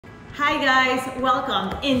Hi guys,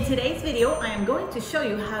 welcome. In today's video, I am going to show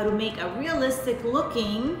you how to make a realistic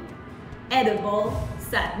looking edible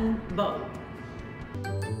satin bow.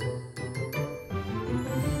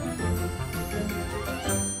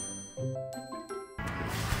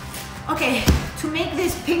 Okay, to make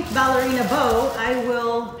this pink ballerina bow, I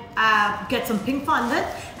will get some pink fondant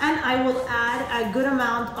and I will add a good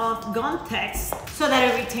amount of gum text so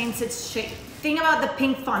that it retains its shape. The thing about the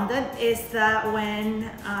pink fondant is that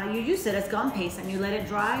when you use it as gum paste and you let it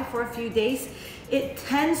dry for a few days, it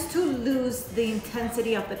tends to lose the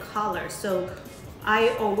intensity of the color. So I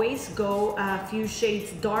always go a few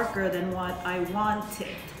shades darker than what I want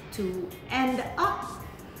it to end up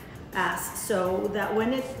as, so that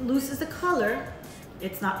when it loses the color,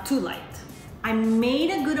 it's not too light. I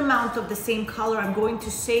made a good amount of the same color. I'm going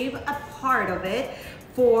to save a part of it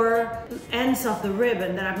for ends of the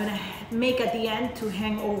ribbon that I'm gonna make at the end to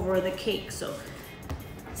hang over the cake. So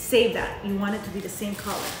save that. You want it to be the same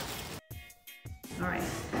color. All right.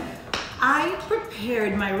 I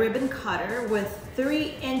prepared my ribbon cutter with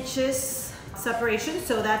 3 inches separation.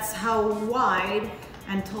 So that's how wide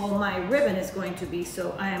and tall my ribbon is going to be.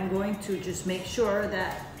 So I am going to just make sure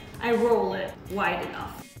that I roll it wide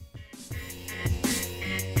enough.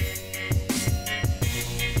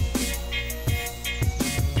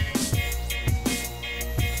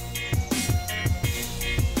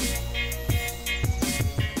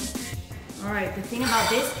 All right, the thing about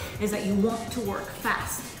this is that you want to work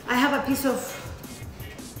fast. I have a piece of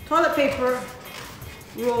toilet paper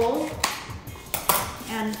roll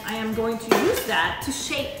and I am going to use that to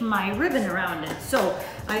shape my ribbon around it. So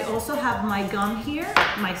I also have my gum here,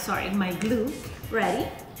 my glue ready,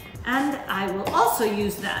 and I will also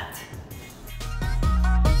use that.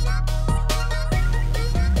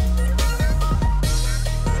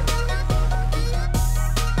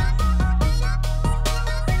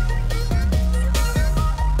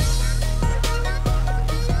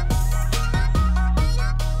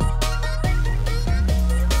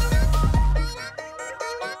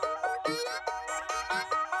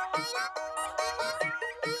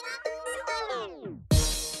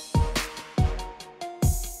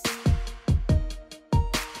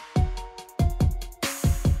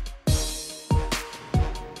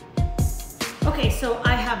 Okay, so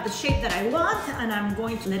I have the shape that I want and I'm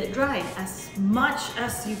going to let it dry as much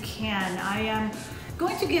as you can. I am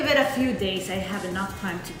going to give it a few days. I have enough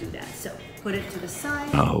time to do that. So put it to the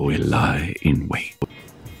side. I will lie in wait.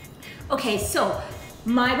 Okay, so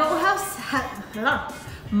my bow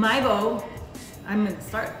I'm gonna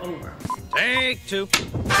start over. Take 2.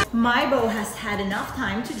 My bow has had enough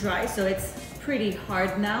time to dry, so it's pretty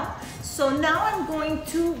hard now. So now I'm going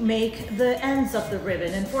to make the ends of the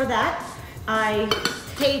ribbon, and for that, I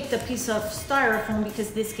taped a piece of styrofoam because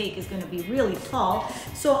this cake is going to be really tall.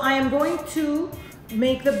 So I am going to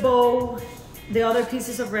make the bow, the other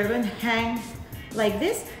pieces of ribbon hang like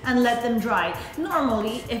this and let them dry.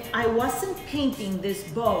 Normally, if I wasn't painting this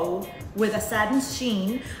bow with a satin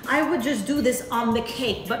sheen, I would just do this on the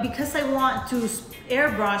cake. But because I want to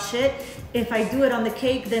airbrush it, if I do it on the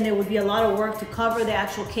cake, then it would be a lot of work to cover the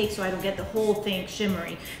actual cake so I don't get the whole thing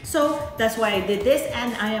shimmery. So that's why I did this,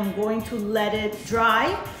 and I am going to let it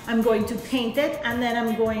dry. I'm going to paint it, and then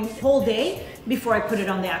I'm going whole day before I put it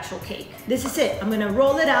on the actual cake. This is it. I'm gonna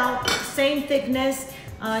roll it out, same thickness.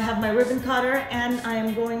 I have my ribbon cutter, and I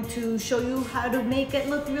am going to show you how to make it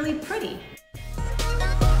look really pretty.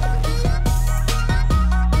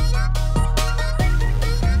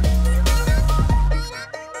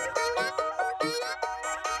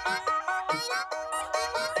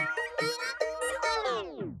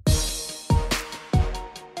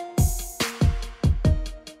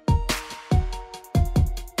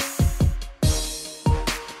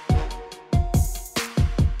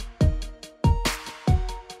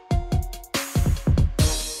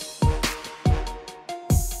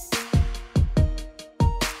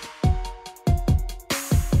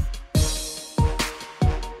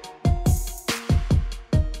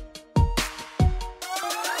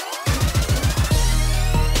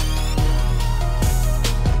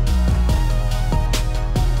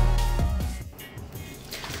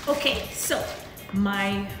 Okay, so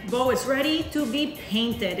my bow is ready to be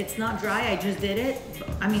painted. It's not dry, I just did it.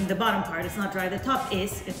 I mean, the bottom part is not dry, the top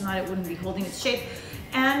is. If not, it wouldn't be holding its shape.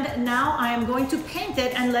 And now I am going to paint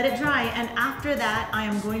it and let it dry. And after that, I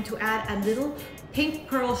am going to add a little pink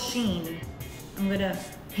pearl sheen. I'm gonna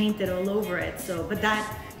paint it all over it. So, but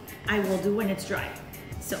that I will do when it's dry.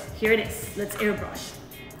 So here it is, let's airbrush.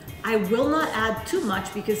 I will not add too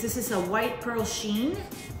much because this is a white pearl sheen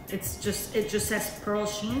it just says pearl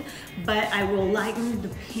sheen, but I will lighten the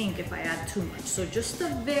pink if I add too much. So just a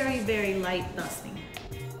very, very light dusting.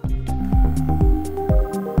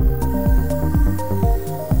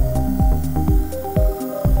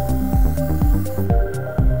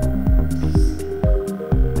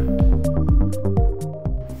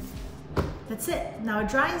 That's it. Now it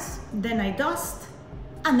dries, then I dust,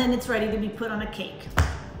 and then it's ready to be put on a cake.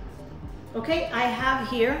 Okay, I have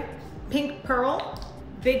here pink pearl,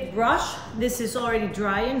 big brush. This is already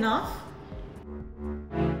dry enough.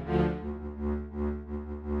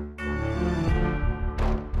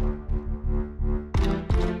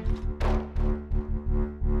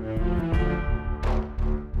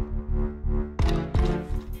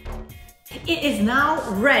 It is now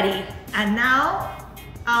ready, and now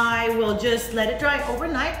I will just let it dry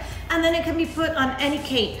overnight, and then it can be put on any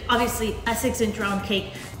cake. Obviously, a 6-inch round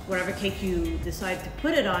cake. Whatever cake you decide to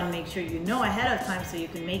put it on, make sure you know ahead of time so you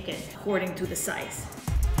can make it according to the size.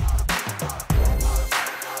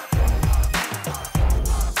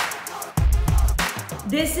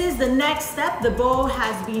 This is the next step. The bow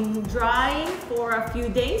has been drying for a few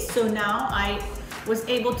days, so now I was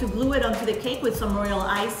able to glue it onto the cake with some royal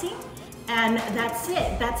icing, and that's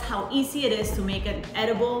it. That's how easy it is to make an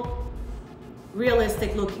edible,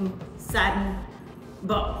 realistic looking satin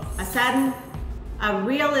bow.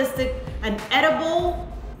 An edible,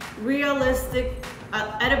 realistic,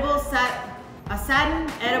 a satin,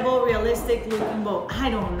 edible, realistic looking bow.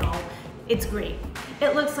 I don't know. It's great.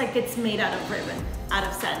 It looks like it's made out of ribbon, out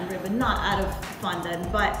of satin ribbon, not out of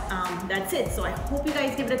fondant, but that's it. So I hope you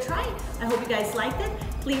guys give it a try. I hope you guys liked it.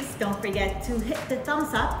 Please don't forget to hit the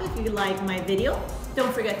thumbs up if you like my video.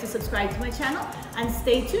 Don't forget to subscribe to my channel and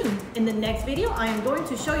stay tuned. In the next video, I am going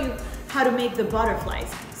to show you how to make the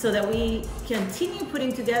butterflies so that we continue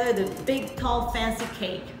putting together the big, tall, fancy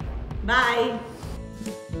cake. Bye.